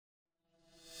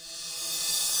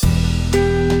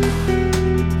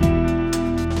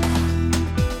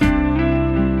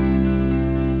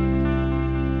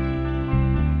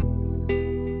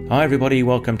Hi everybody,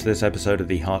 welcome to this episode of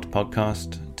the Heart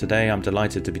Podcast. Today I'm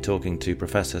delighted to be talking to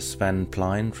Professor Sven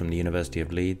Plein from the University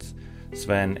of Leeds.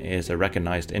 Sven is a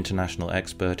recognised international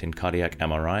expert in cardiac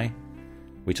MRI.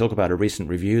 We talk about a recent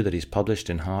review that he's published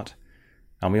in Heart,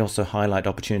 and we also highlight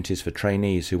opportunities for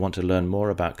trainees who want to learn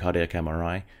more about cardiac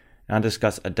MRI and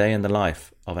discuss a day in the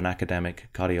life of an academic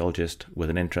cardiologist with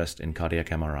an interest in cardiac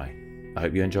MRI. I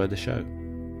hope you enjoyed the show.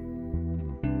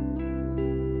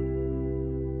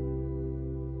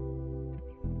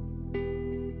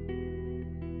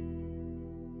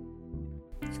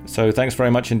 So thanks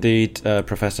very much indeed,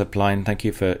 Professor Plein. Thank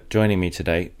you for joining me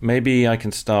today. Maybe I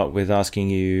can start with asking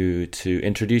you to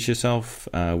introduce yourself.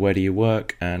 Where do you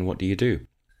work and what do you do?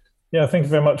 Yeah, thank you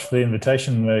very much for the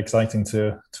invitation. Very exciting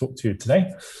to talk to you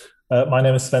today. My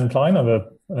name is Sven Plein. I'm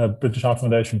a British Heart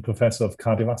Foundation Professor of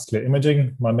Cardiovascular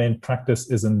Imaging. My main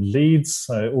practice is in Leeds.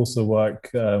 I also work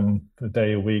a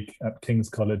day a week at King's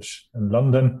College in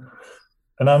London.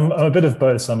 And I'm a bit of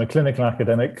both. So I'm a clinical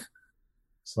academic.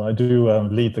 So I do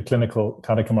lead the clinical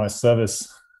cardiac MRI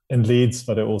service in Leeds,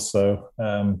 but I also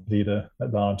lead a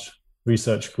large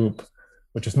research group,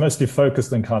 which is mostly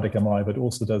focused on cardiac MRI, but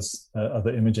also does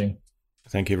other imaging.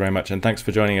 Thank you very much, and thanks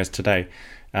for joining us today.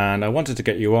 And I wanted to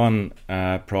get you on,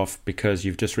 Prof, because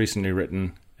you've just recently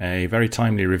written a very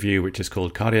timely review, which is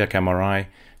called Cardiac MRI,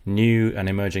 New and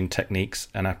Emerging Techniques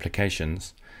and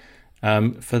Applications.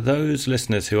 For those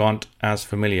listeners who aren't as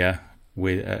familiar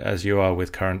as you are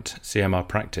with current CMR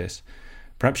practice,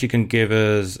 perhaps you can give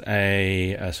us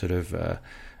a sort of a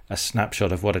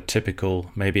snapshot of what a typical,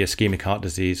 maybe ischemic heart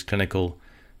disease clinical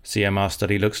CMR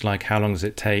study looks like. How long does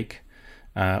it take,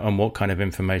 and what kind of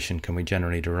information can we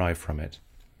generally derive from it?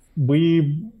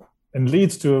 We in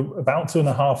Leeds do about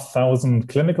 2,500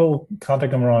 clinical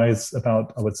cardiac MRIs.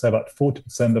 I would say about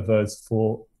 40% of those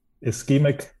for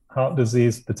ischemic heart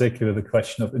disease, particularly the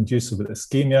question of inducible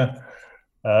ischemia.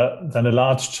 Then a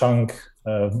large chunk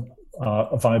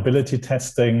are viability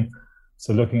testing,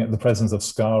 so looking at the presence of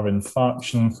scar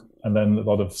infarction, and then a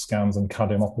lot of scans on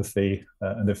cardiomyopathy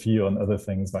and a few on other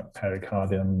things like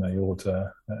pericardium,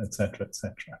 aorta, etc.,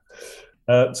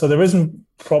 etc. So there isn't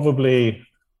probably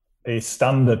a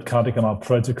standard cardiac MRI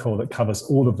protocol that covers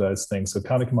all of those things. So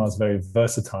cardiac MRI is very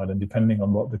versatile, and depending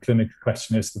on what the clinical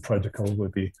question is, the protocol will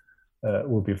be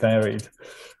varied.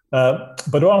 But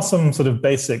there are some sort of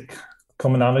basic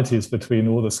commonalities between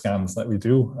all the scans that we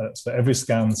do. So every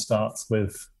scan starts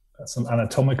with some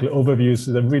anatomical overviews,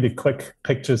 so the really quick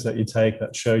pictures that you take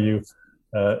that show you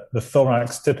the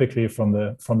thorax, typically from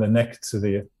the neck to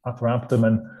the upper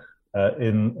abdomen,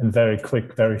 in very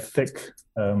quick, very thick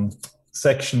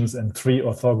sections and three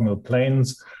orthogonal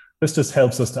planes. This just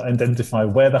helps us to identify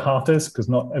where the heart is, because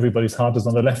not everybody's heart is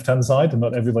on the left-hand side and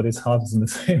not everybody's heart is in the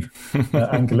same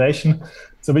angulation.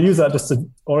 So we use that just to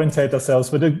orientate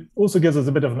ourselves, but it also gives us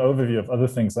a bit of an overview of other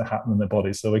things that happen in the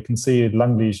body. So we can see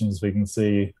lung lesions, we can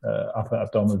see upper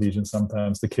abdominal lesions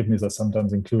sometimes. The kidneys are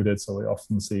sometimes included, so we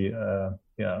often see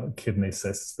kidney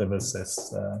cysts, liver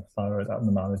cysts, thyroid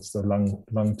abnormalities, so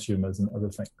lung tumors and other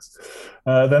things.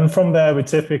 Then from there, we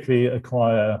typically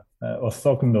acquire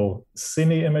orthogonal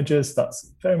cine images.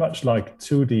 That's very much like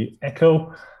 2D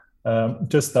echo,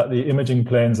 just that the imaging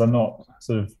planes are not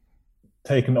sort of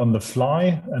taken on the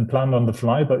fly and planned on the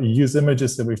fly, but we use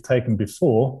images that we've taken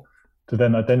before to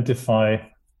then identify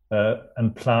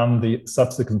and plan the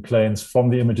subsequent planes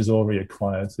from the images already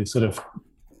acquired. So you sort of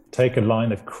take a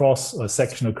line across or a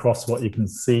section across what you can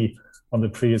see on the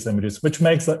previous images, which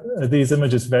makes these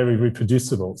images very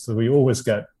reproducible. So we always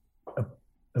get,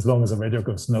 as long as the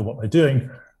radiographers know what they're doing,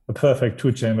 a perfect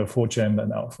 2-chamber, 4-chamber,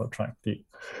 and alpha track D.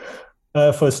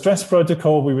 For a stress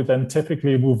protocol, we would then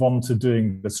typically move on to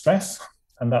doing the stress,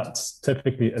 and that's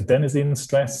typically adenosine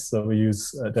stress. So we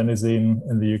use adenosine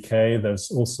in the UK.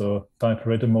 There's also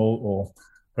dipyridamole or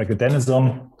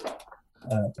regadenoson.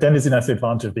 Adenosine has the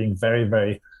advantage of being very,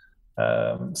 very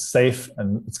safe,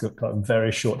 and it's got a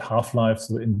very short half-life.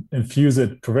 So we infuse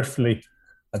it peripherally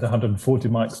at 140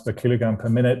 mics per kilogram per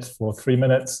minute for 3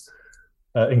 minutes.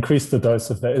 Increase the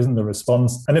dose if there isn't a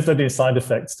response. And if there are any side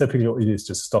effects, typically what you do is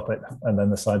just stop it, and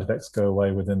then the side effects go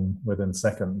away within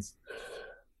seconds.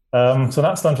 So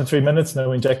that's done for 3 minutes. Now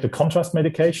we inject a contrast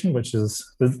medication, which is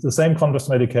the same contrast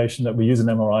medication that we use in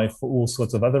MRI for all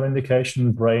sorts of other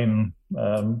indications, brain,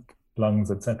 lungs,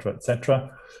 etc.,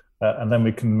 etc. And then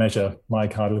we can measure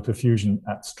myocardial perfusion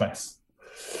at stress.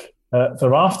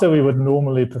 Thereafter, we would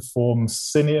normally perform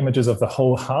cine images of the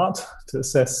whole heart to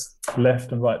assess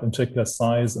left and right ventricular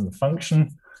size and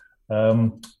function.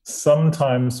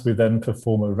 Sometimes we then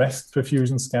perform a rest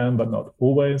perfusion scan, but not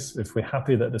always. If we're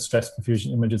happy that the stress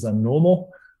perfusion images are normal,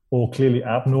 or clearly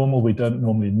abnormal, we don't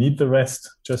normally need the rest.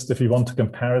 Just if you want a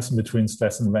comparison between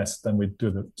stress and rest, then we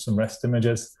do some rest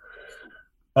images.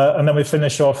 And then we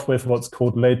finish off with what's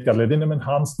called late gadolinium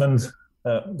enhancement.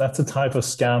 That's a type of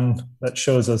scan that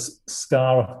shows us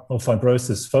scar or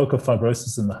fibrosis, focal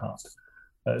fibrosis in the heart.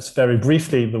 It's very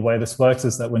briefly, the way this works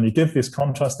is that when you give these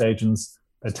contrast agents,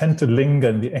 they tend to linger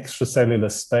in the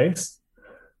extracellular space.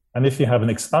 And if you have an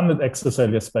expanded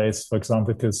extracellular space, for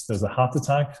example, because there's a heart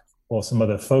attack or some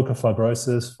other focal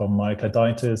fibrosis from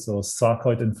myocarditis or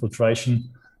sarcoid infiltration,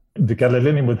 the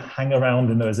gadolinium would hang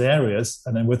around in those areas.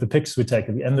 And then with the pictures we take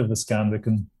at the end of the scan, we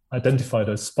can identify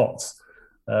those spots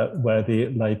where the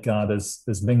late guard is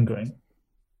lingering.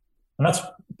 And that's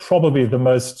probably the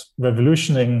most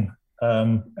revolutionary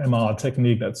MR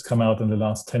technique that's come out in the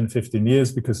last 10, 15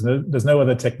 years, because there's no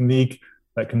other technique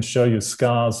that can show you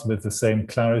scars with the same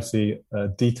clarity,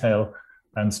 detail,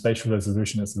 and spatial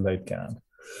resolution as the late GAD.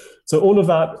 So all of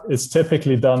that is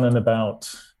typically done in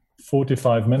about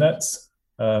 45 minutes.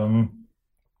 I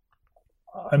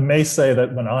may say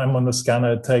that when I'm on the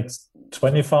scanner, it takes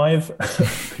 25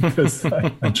 because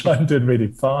I try and do it really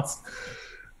fast.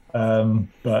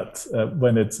 But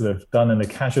when it's sort of done in a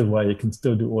casual way, you can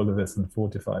still do all of this in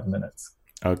 45 minutes.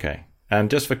 Okay. And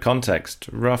just for context,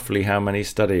 roughly how many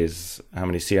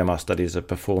CMR studies are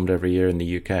performed every year in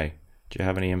the UK? Do you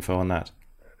have any info on that?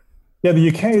 Yeah, the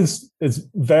UK is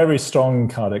very strong in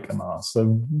cardiac MR.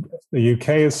 So the UK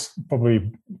is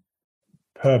probably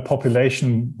per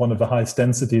population one of the highest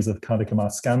densities of cardiac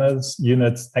MR scanners,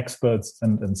 units, experts,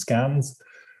 and scans.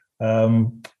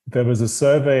 There was a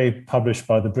survey published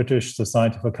by the British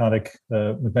Society for Cardiac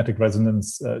Magnetic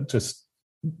Resonance just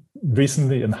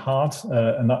recently in heart,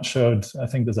 and that showed, I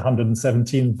think there's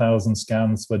 117,000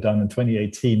 scans were done in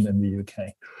 2018 in the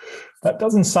UK. That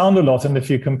doesn't sound a lot, and if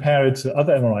you compare it to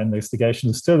other MRI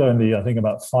investigations, it's still only, I think,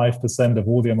 about 5% of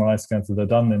all the MRI scans that are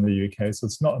done in the UK, so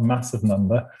it's not a massive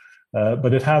number,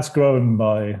 but it has grown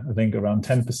by, I think, around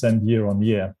 10% year on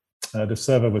year. The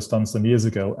survey was done some years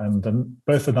ago, and then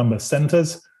both the number of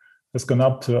centers has gone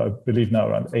up to, I believe now,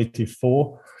 around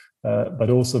 84,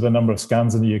 but also the number of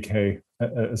scans in the UK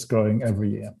is growing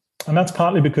every year. And that's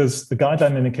partly because the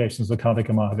guideline indications for cardiac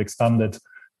MR have expanded.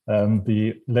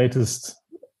 The latest,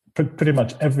 pretty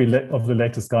much every of the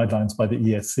latest guidelines by the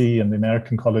ESC and the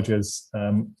American colleges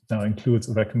now includes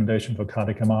a recommendation for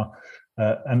cardiac MR.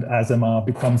 And as MR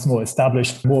becomes more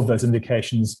established, more of those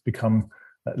indications become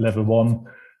level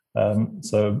 1.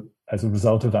 So as a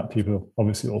result of that, people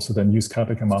obviously also then use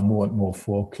cardiac MR more and more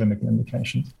for clinical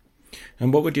indications.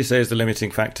 And what would you say is the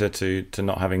limiting factor to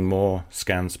not having more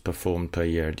scans performed per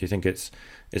year? Do you think is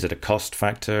it a cost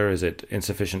factor? Is it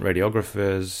insufficient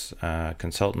radiographers,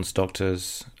 consultants,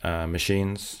 doctors,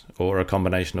 machines, or a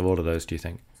combination of all of those, do you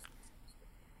think?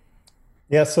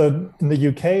 Yeah, so in the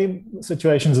UK,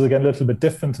 situations are again a little bit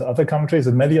different to other countries.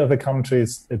 In many other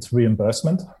countries, it's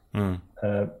reimbursement.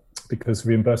 Because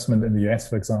reimbursement in the US,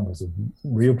 for example, is a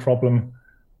real problem.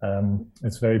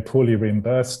 It's very poorly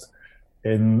reimbursed.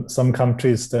 In some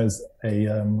countries, there's a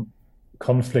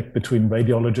conflict between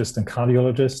radiologists and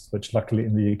cardiologists, which luckily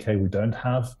in the UK we don't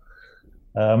have.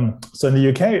 So in the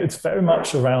UK, it's very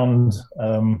much around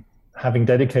having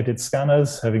dedicated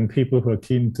scanners, having people who are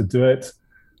keen to do it.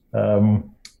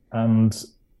 And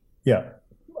yeah,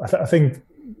 I think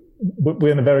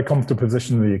we're in a very comfortable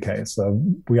position in the UK. So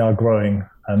we are growing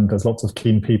and there's lots of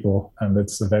keen people and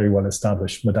it's a very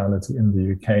well-established modality in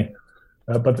the UK.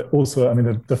 But also, I mean,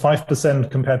 the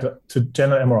 5% compared to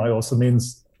general MRI also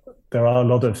means there are a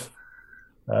lot of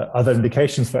other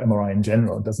indications for MRI in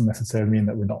general. It doesn't necessarily mean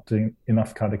that we're not doing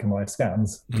enough cardiac MRI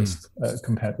scans, just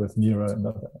compared with neuro and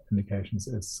other indications.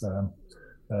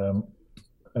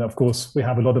 And of course, we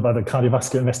have a lot of other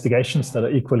cardiovascular investigations that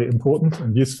are equally important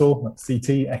and useful, like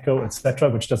CT, echo, etc.,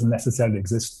 which doesn't necessarily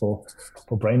exist for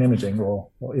brain imaging or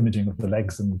imaging of the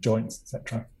legs and joints,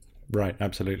 etc. Right,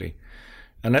 absolutely.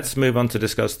 And let's move on to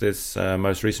discuss this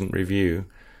most recent review,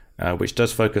 which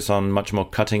does focus on much more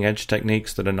cutting-edge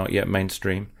techniques that are not yet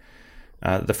mainstream.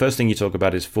 The first thing you talk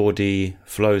about is 4D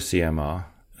flow CMR.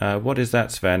 What is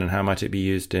that, Sven, and how might it be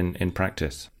used in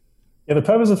practice? Yeah, the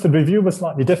purpose of the review was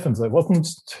slightly different. So it wasn't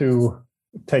to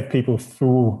take people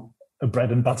through a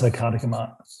bread and butter cardiac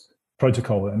MR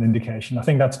protocol and indication. I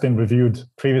think that's been reviewed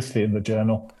previously in the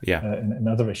journal in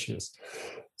other issues.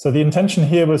 So the intention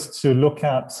here was to look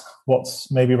at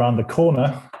what's maybe around the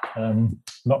corner,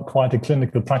 not quite a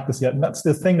clinical practice yet. And that's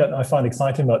the thing that I find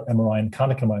exciting about MRI and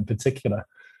cardiac MRI in particular.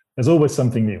 There's always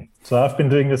something new. So I've been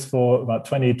doing this for about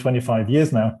 20, 25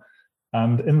 years now.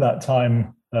 And in that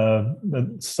time,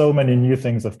 so many new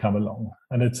things have come along,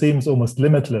 and it seems almost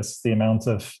limitless the amount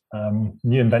of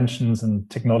new inventions and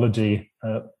technology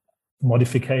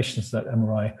modifications that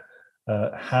MRI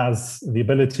has the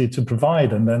ability to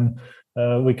provide. And then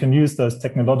we can use those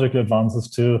technological advances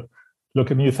to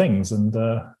look at new things and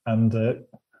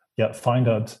find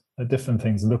out different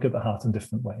things and look at the heart in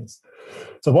different ways.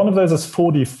 So one of those is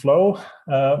 4D flow,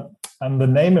 and the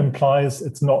name implies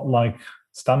it's not like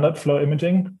standard flow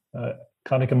imaging.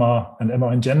 Cardiac MR and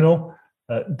MR in general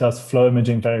does flow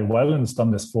imaging very well, and it's done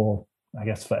this for, I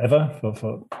guess, forever,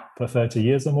 for 30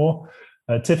 years or more.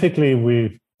 Typically,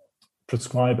 we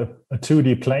prescribe a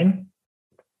 2D plane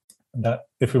that,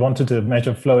 if we wanted to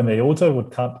measure flow in the aorta,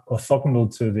 would cut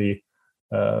orthogonal to the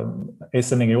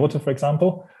ascending aorta, for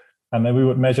example, and then we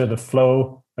would measure the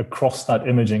flow across that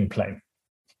imaging plane.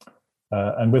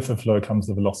 And with the flow comes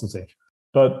the velocity.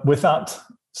 But with that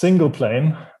single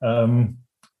plane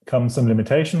comes some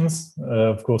limitations.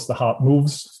 Of course, the heart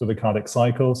moves through the cardiac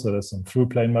cycle, so there's some through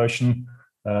plane motion.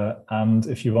 And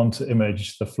if you want to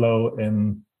image the flow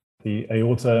in the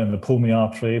aorta and the pulmonary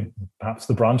artery, perhaps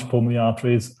the branch pulmonary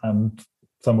arteries and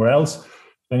somewhere else,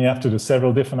 then you have to do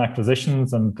several different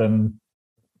acquisitions, and then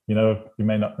you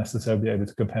may not necessarily be able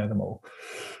to compare them all.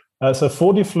 So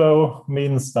 4D flow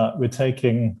means that we're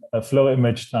taking a flow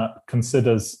image that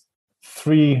considers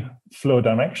 3 flow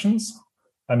directions,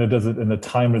 and it does it in a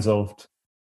time-resolved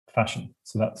fashion.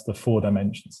 So that's the 4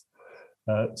 dimensions.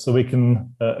 So we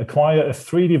can acquire a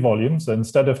 3D volume. So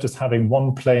instead of just having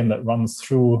one plane that runs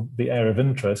through the area of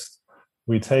interest,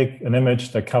 we take an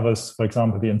image that covers, for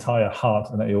example, the entire heart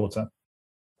and aorta.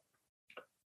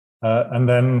 And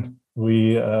then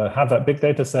we have that big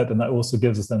data set, and that also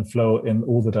gives us then flow in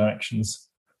all the directions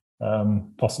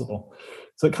possible.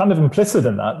 So it kind of implicit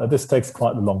in that this takes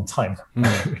quite a long time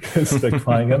because they're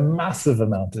acquiring a massive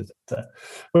amount of data,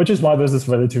 which is why this is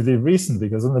relatively recent,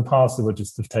 because in the past it would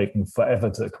just have taken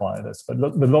forever to acquire this. But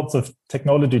with lots of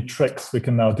technology tricks, we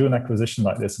can now do an acquisition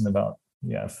like this in about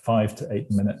 5 to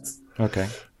 8 minutes. Okay.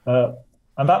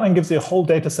 And that then gives you a whole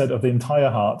data set of the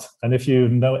entire heart. And if you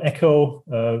know echo,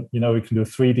 we can do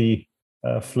 3D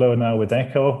flow now with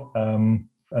echo.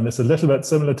 And it's a little bit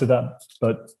similar to that,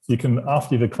 but you can,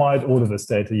 after you've acquired all of this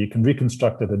data, you can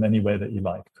reconstruct it in any way that you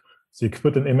like. So you can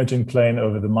put an imaging plane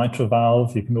over the mitral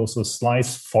valve. You can also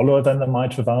slice follower than the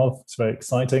mitral valve. It's very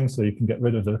exciting. So you can get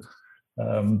rid of the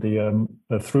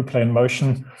through plane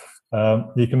motion.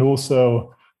 You can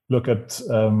also look at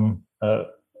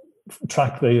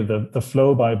track the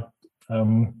flow by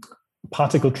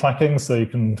particle tracking. So you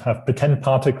can have pretend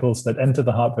particles that enter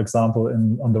the heart, for example,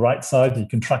 on the right side. You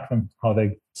can track them, how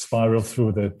they spiral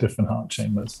through the different heart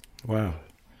chambers. Wow.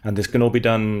 And this can all be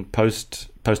done post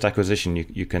acquisition.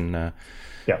 You can,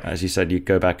 as you said, you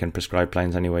go back and prescribe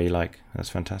planes any way you like. That's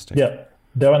fantastic. Yeah.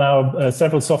 There are now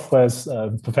several softwares,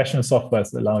 professional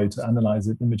softwares that allow you to analyze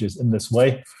images in this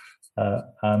way.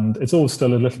 And it's all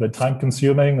still a little bit time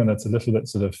consuming, and it's a little bit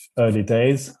sort of early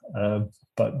days,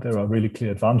 but there are really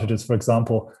clear advantages. For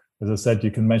example, as I said,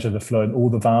 you can measure the flow in all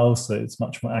the valves, so it's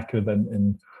much more accurate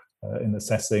than in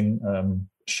assessing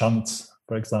shunts,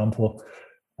 for example.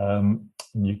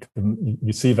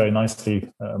 You see very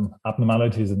nicely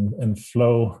abnormalities in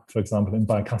flow, for example, in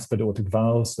bicuspid aortic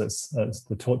valves. There's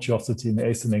the tortuosity in the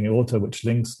ascending aorta, which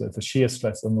links with the shear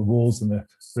stress on the walls and the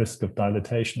risk of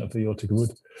dilatation of the aortic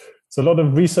wood. So a lot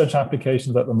of research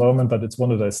applications at the moment, but it's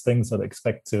one of those things that I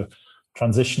expect to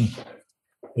transition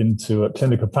into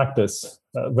clinical practice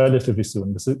relatively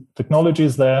soon. The technology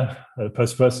is there,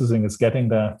 post-processing is getting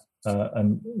there,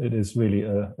 and it is really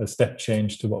a step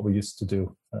change to what we used to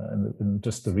do in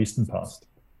just the recent past.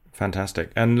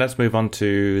 Fantastic. And let's move on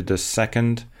to the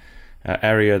second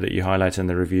area that you highlight in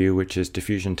the review, which is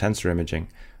diffusion tensor imaging.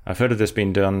 I've heard of this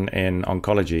being done in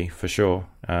oncology for sure,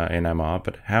 in MR,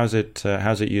 but how's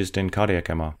it used in cardiac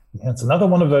MR? Yeah, it's another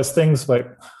one of those things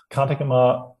where cardiac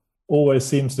MR always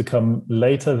seems to come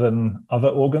later than other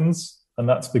organs, and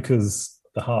that's because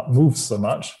the heart moves so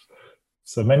much.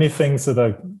 So many things that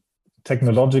are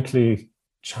technologically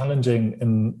challenging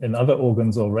in other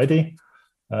organs already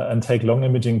and take long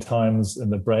imaging times in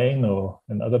the brain or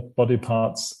in other body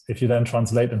parts, if you then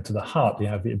translate them to the heart, you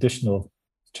have the additional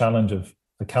challenge of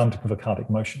accounting for cardiac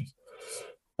motion.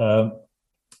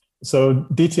 So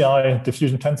DTI,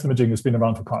 diffusion tensor imaging, has been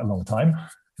around for quite a long time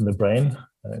in the brain,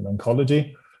 in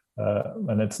oncology,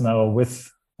 and it's now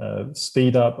with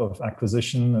speed up of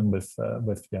acquisition and with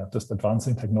just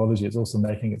advancing technology, it's also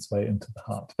making its way into the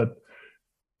heart. But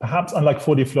perhaps, unlike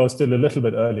 4D flow, still a little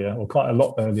bit earlier, or quite a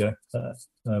lot earlier,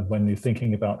 when you're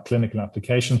thinking about clinical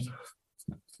application.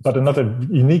 But another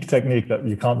unique technique that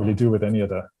you can't really do with any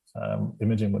other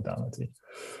imaging modality.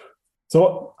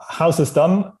 So how's this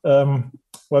done?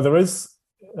 Well, there is,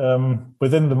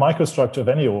 within the microstructure of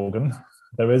any organ,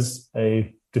 there is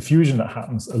a diffusion that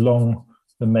happens along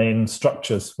the main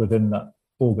structures within that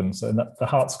organ. So the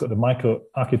heart's got a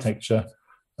microarchitecture,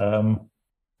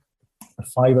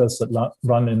 fibers that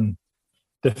run in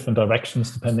different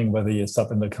directions, depending whether you're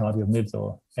subendocardial, mid,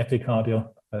 or epicardial,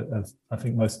 as I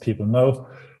think most people know.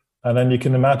 And then you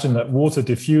can imagine that water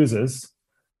diffuses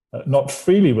not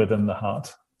freely within the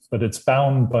heart, but it's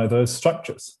bound by those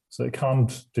structures. So it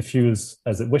can't diffuse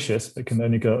as it wishes, but can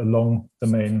only go along the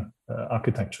main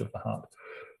architecture of the heart.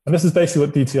 And this is basically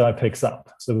what DTI picks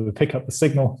up. So we pick up the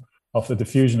signal of the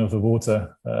diffusion of the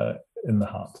water in the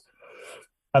heart.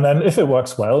 And then if it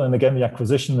works well, and again, the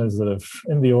acquisition is sort of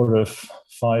in the order of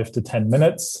 5 to 10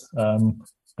 minutes,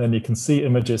 then you can see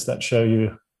images that show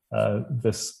you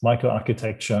this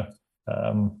microarchitecture,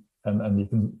 and you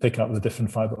can pick up the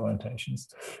different fiber orientations.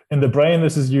 In the brain,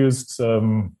 this is used,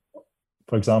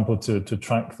 for example, to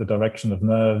track the direction of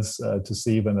nerves, to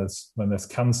see when there's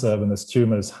cancer, when there's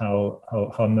tumors, how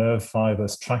nerve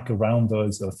fibers track around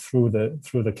those or through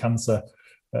the cancer.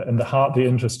 In the heart, the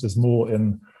interest is more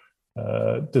in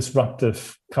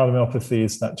disruptive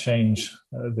cardiomyopathies that change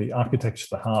the architecture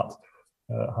of the heart.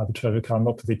 Hypertrophic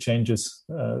cardiomyopathy changes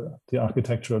the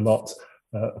architecture a lot.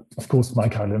 Of course,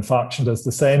 myocardial infarction does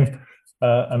the same.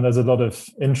 And there's a lot of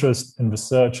interest in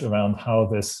research around how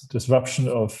this disruption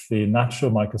of the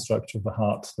natural microstructure of the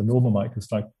heart, the normal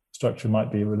microstructure,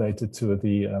 might be related to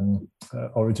the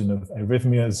origin of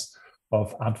arrhythmias,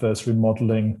 of adverse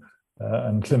remodeling,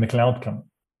 and clinical outcome.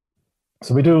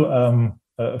 So we do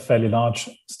a fairly large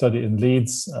study in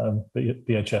Leeds,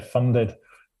 BHF funded,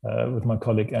 with my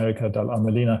colleague Erika Dal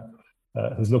Armelina,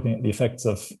 who's looking at the effects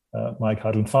of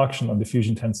myocardial infarction on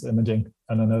diffusion tensor imaging.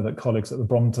 And I know that colleagues at the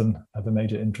Brompton have a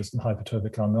major interest in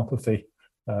hypertrophic cardiomyopathy,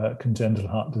 congenital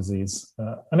heart disease.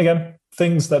 And again,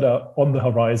 things that are on the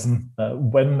horizon.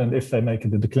 When and if they make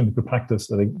it into clinical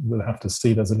practice, I think we'll have to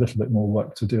see. There's a little bit more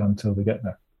work to do until we get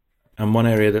there. And one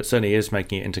area that certainly is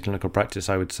making it into clinical practice,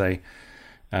 I would say,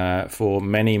 for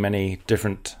many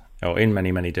different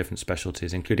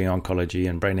specialties, including oncology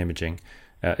and brain imaging,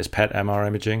 is PET MR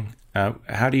imaging.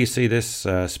 How do you see this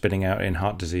spinning out in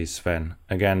heart disease, Sven?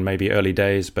 Again, maybe early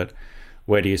days, but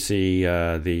where do you see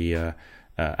the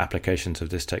applications of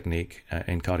this technique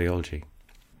in cardiology?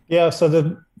 Yeah,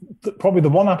 so probably the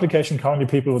one application currently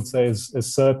people would say is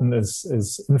certain is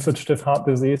infiltrative heart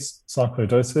disease,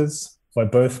 sarcoidosis, where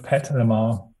both PET and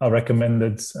MR are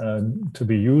recommended to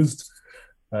be used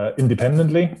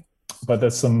independently. But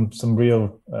there's some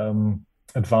real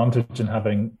advantage in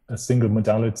having a single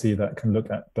modality that can look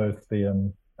at both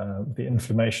the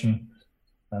inflammation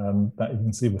that you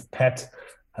can see with PET,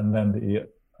 and then the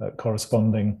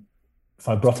corresponding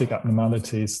fibrotic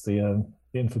abnormalities, the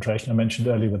infiltration I mentioned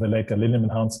earlier with the late gadolinium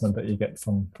enhancement that you get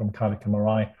from cardiac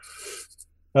MRI.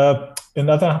 In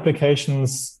other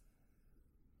applications,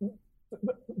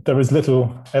 there is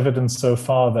little evidence so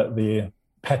far that the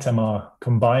PET-MR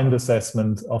combined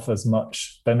assessment offers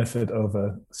much benefit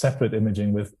over separate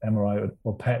imaging with MRI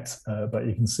or PET, but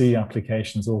you can see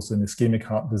applications also in ischemic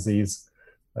heart disease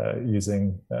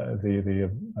using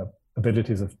the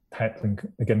abilities of PET,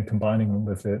 and again combining them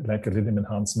with the gadolinium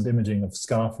enhancement imaging of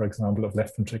SCAR, for example, of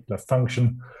left ventricular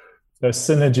function. There's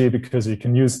synergy because you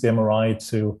can use the MRI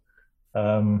to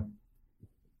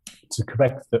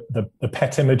correct the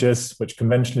PET images, which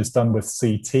conventionally is done with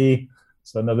CT.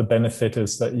 So another benefit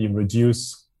is that you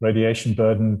reduce radiation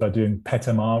burden by doing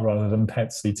PET-MR rather than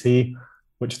PET-CT,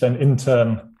 which then in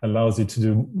turn allows you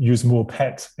to use more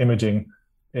PET imaging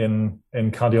in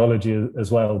cardiology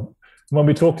as well. When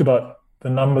we talked about the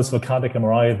numbers for cardiac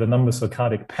MRI, the numbers for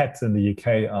cardiac PET in the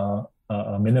UK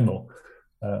are minimal.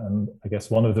 And I guess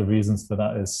one of the reasons for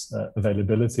that is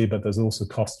availability, but there's also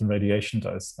cost and radiation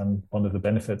dose. And one of the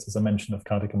benefits, as I mentioned, of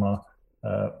cardiac MR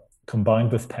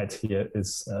combined with PET here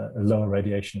is a lower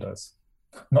radiation dose.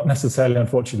 Not necessarily,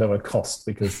 unfortunately, lower cost,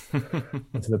 because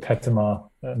the PET-MR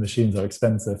machines are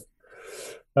expensive.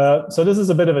 So this is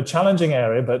a bit of a challenging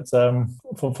area, but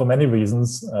for many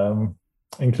reasons,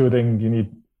 including you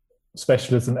need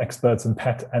specialists and experts in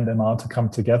PET and MR to come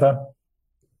together.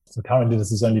 So currently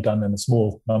this is only done in a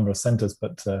small number of centers,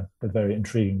 but very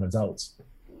intriguing results.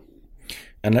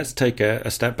 And let's take a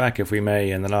step back, if we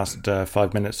may, in the last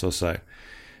 5 minutes or so.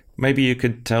 Maybe you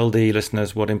could tell the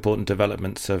listeners what important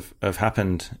developments have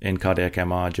happened in cardiac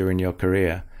MR during your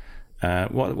career.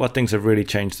 What things have really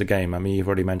changed the game? I mean, you've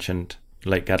already mentioned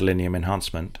late gadolinium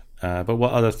enhancement, but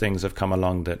what other things have come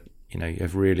along that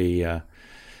have really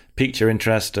piqued your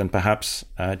interest and perhaps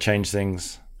changed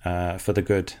things for the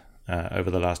good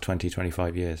over the last 20,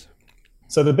 25 years?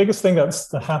 So the biggest thing that's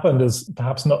happened is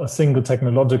perhaps not a single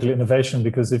technological innovation,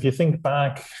 because if you think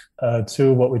back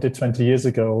to what we did 20 years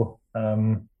ago,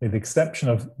 with the exception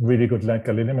of really good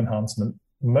gadolinium enhancement,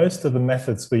 most of the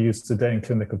methods we use today in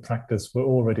clinical practice were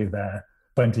already there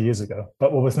 20 years ago.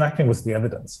 But what was lacking was the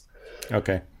evidence.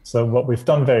 Okay. So what we've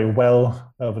done very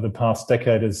well over the past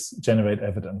decade is generate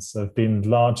evidence. There have been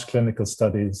large clinical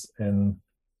studies in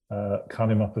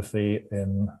cardiomyopathy,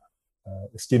 in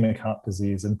ischemic heart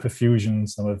disease, and perfusion.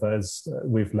 Some of those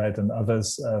we've led, and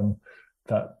others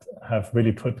that have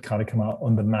really put cardiac MR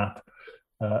on the map.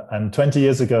 And 20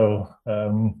 years ago,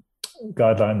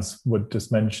 guidelines would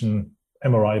just mention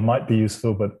MRI might be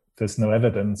useful, but there's no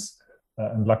evidence.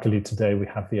 And luckily today we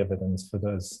have the evidence for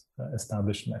those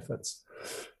established methods.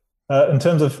 In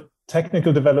terms of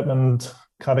technical development,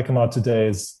 cardiac MR today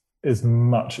is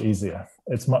much easier.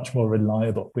 It's much more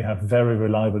reliable. We have very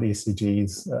reliable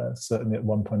ECGs, certainly at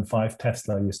 1.5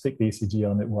 Tesla. You stick the ECG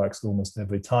on, it works almost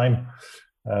every time.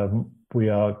 We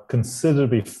are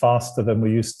considerably faster than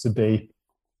we used to be.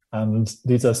 And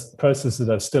these are processes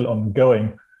that are still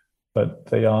ongoing, but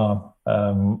they are,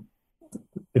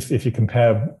 if you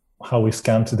compare how we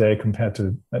scan today compared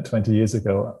to 20 years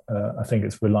ago, I think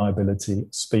it's reliability,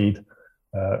 speed,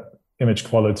 image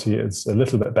quality is a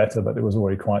little bit better, but it was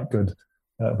already quite good.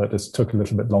 But it took a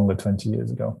little bit longer 20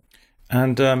 years ago.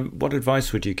 And what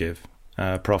advice would you give,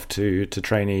 Prof, to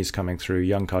trainees coming through,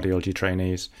 young cardiology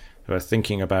trainees who are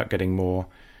thinking about getting more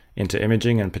into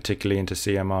imaging and particularly into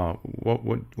CMR?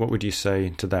 What would you say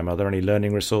to them? Are there any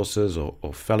learning resources or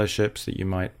fellowships that you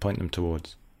might point them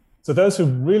towards? So those who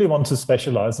really want to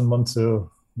specialize and want to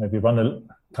maybe run a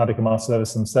cardiac MR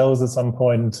service themselves at some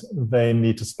point, they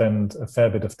need to spend a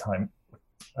fair bit of time.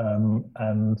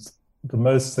 And the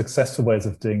most successful ways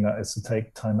of doing that is to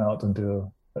take time out and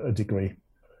do a degree.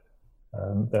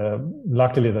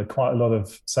 Luckily, there are quite a lot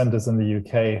of centers in the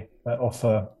UK that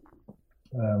offer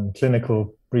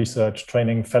clinical research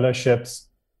training fellowships,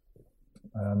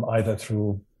 either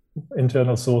through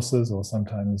internal sources or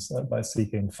sometimes by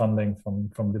seeking funding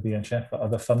from the BHF or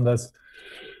other funders.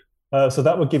 So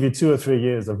that would give you 2 or 3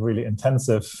 years of really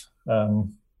intensive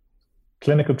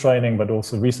clinical training, but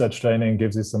also research training,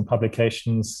 gives you some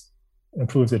publications,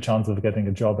 improves your chance of getting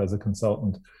a job as a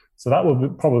consultant. So that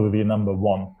would probably be number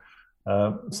one.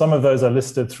 Some of those are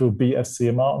listed through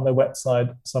BSCMR on their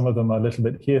website. Some of them are a little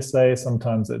bit hearsay.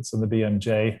 Sometimes it's in the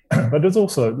BMJ. But there's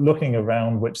also looking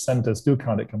around which centers do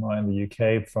cardiac MRI in the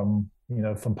UK from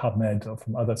PubMed or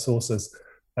from other sources,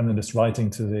 and then just writing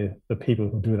to the people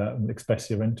who do that and express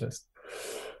your interest.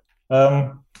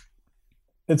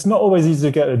 It's not always easy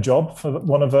to get a job for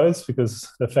one of those because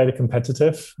they're fairly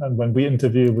competitive. And when we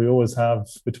interview, we always have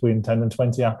between 10 and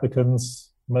 20 applicants.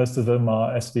 Most of them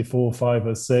are SD4, 5,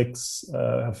 or 6,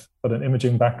 have got an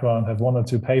imaging background, have 1 or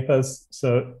 2 papers.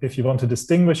 So if you want to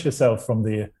distinguish yourself from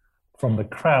the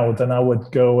crowd, then I would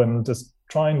go and just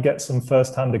try and get some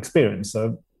first-hand experience.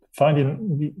 So find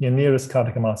your nearest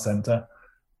cardiac MR center,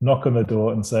 knock on the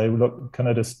door and say, look, can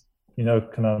I just,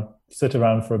 can I sit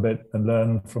around for a bit and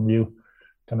learn from you?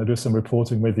 Can I do some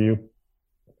reporting with you?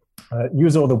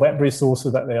 Use all the web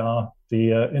resources that they are.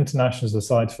 The International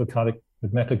Society for Cardiac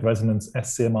Magnetic Resonance,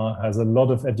 SCMR, has a lot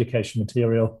of education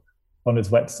material on its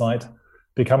website.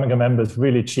 Becoming a member is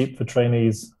really cheap for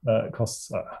trainees. It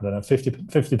costs,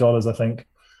 $50, I think.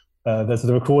 There's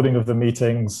the recording of the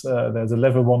meetings. There's a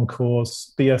level 1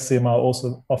 course. BSCMR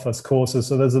also offers courses.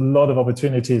 So there's a lot of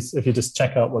opportunities if you just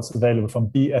check out what's available from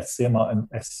BSCMR and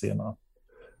SCMR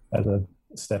as a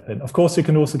step in. Of course, you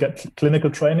can also get clinical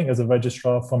training as a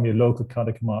registrar from your local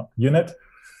cardiac MR unit.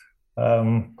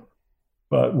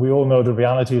 But we all know the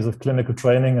realities of clinical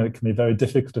training, and it can be very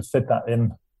difficult to fit that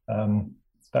in.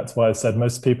 That's why I said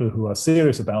most people who are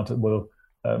serious about it will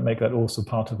make that also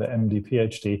part of their MD,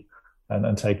 PhD,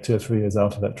 and take 2 or 3 years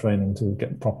out of that training to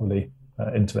get properly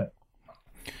into it.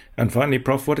 And finally,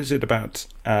 Prof, what is it about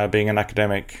being an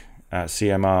academic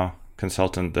CMR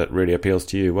consultant that really appeals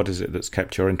to you? What is it that's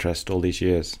kept your interest all these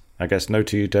years? I guess no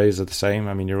 2 days are the same.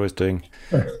 I mean, you're always doing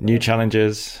new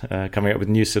challenges, coming up with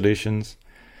new solutions.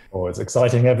 Oh, it's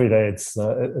exciting every day.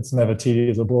 It's never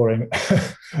tedious or boring.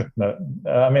 No,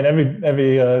 I mean,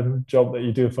 every job that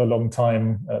you do for a long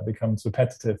time becomes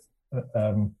repetitive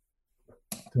to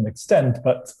an extent.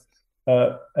 But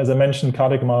as I mentioned,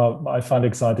 cardiac MR I find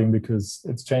exciting because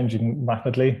it's changing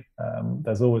rapidly.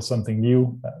 There's always something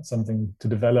new, something to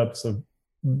develop. So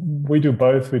we do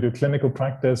both. We do clinical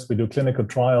practice, we do clinical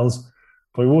trials,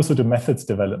 but we also do methods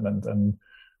development, and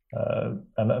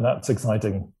that's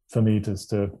exciting for me, just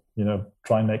to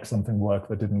try and make something work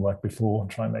that didn't work before,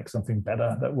 try and make something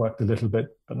better that worked a little bit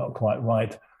but not quite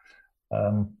right.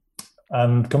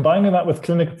 And combining that with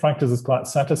clinical practice is quite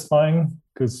satisfying,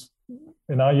 because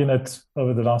in our unit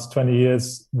over the last 20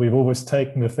 years, we've always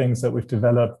taken the things that we've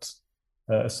developed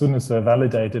as soon as they're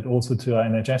validated also to our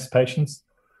NHS patients.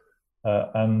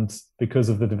 And because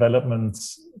of the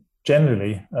developments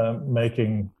generally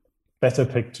making better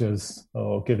pictures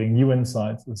or giving new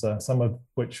insights, some of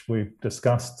which we've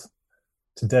discussed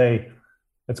today,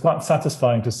 it's quite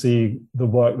satisfying to see the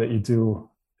work that you do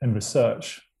in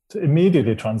research to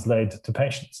immediately translate to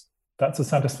patients. That's a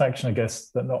satisfaction, I guess,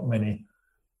 that not many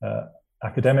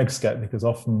academics get, because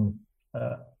often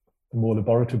the more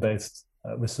laboratory-based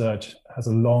research has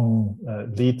a long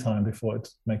lead time before it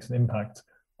makes an impact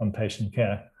on patient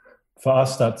care. For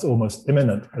us, that's almost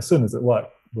imminent. As soon as it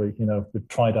worked, we've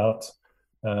tried out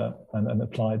and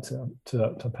applied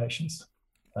to patients.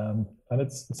 And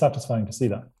it's satisfying to see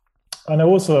that. And I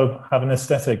also have an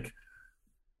aesthetic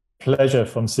pleasure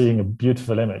from seeing a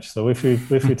beautiful image. So if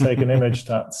we take an image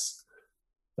that's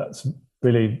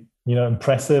really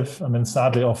impressive, I mean,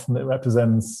 sadly often it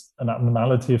represents an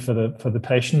abnormality for the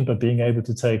patient, but being able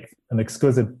to take an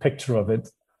exquisite picture of it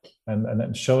and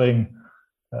then showing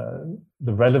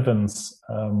the relevance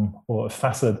or a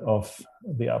facet of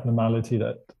the abnormality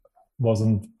that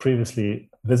wasn't previously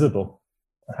visible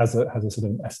has a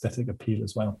sort of aesthetic appeal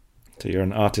as well. So you're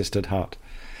an artist at heart.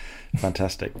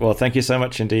 Fantastic. Well, thank you so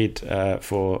much indeed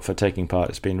for taking part.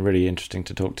 It's been really interesting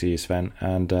to talk to you, Sven.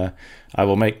 And I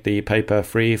will make the paper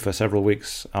free for several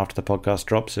weeks after the podcast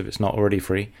drops, if it's not already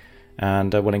free.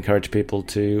 And I will encourage people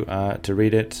to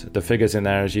read it. The figures in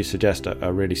there, as you suggest,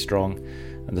 are really strong.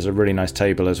 And there's a really nice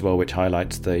table as well, which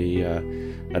highlights the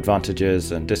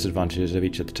advantages and disadvantages of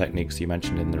each of the techniques you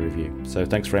mentioned in the review. So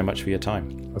thanks very much for your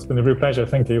time. It's been a real pleasure.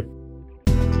 Thank you.